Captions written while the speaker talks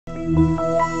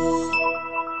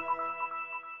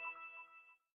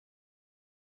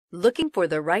Looking for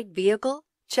the right vehicle?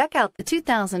 Check out the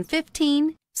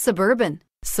 2015 Suburban.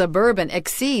 Suburban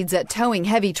exceeds at towing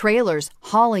heavy trailers,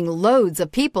 hauling loads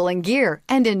of people and gear,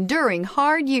 and enduring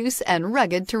hard use and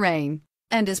rugged terrain,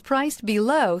 and is priced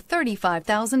below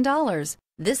 $35,000.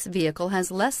 This vehicle has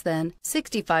less than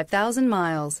 65,000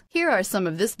 miles. Here are some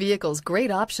of this vehicle's great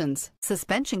options: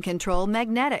 suspension control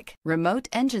magnetic, remote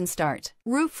engine start,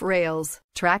 roof rails,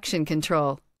 traction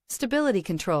control, stability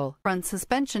control, front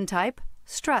suspension type,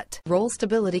 strut, roll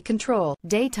stability control,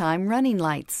 daytime running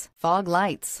lights, fog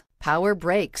lights, power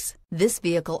brakes. This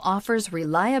vehicle offers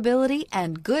reliability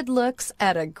and good looks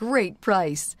at a great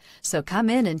price. So come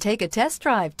in and take a test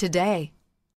drive today.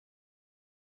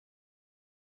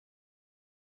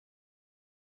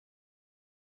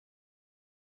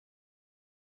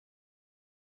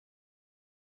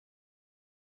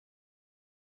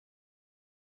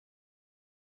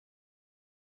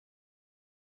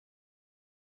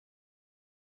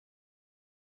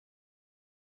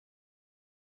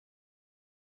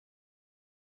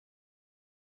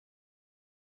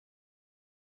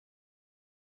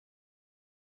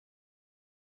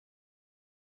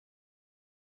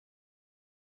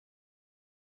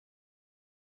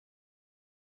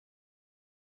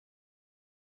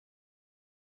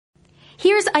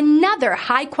 Here's another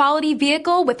high-quality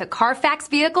vehicle with a Carfax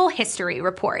Vehicle History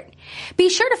Report. Be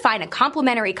sure to find a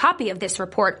complimentary copy of this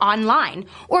report online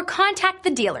or contact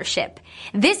the dealership.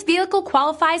 This vehicle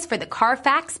qualifies for the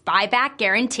Carfax Buyback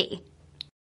Guarantee.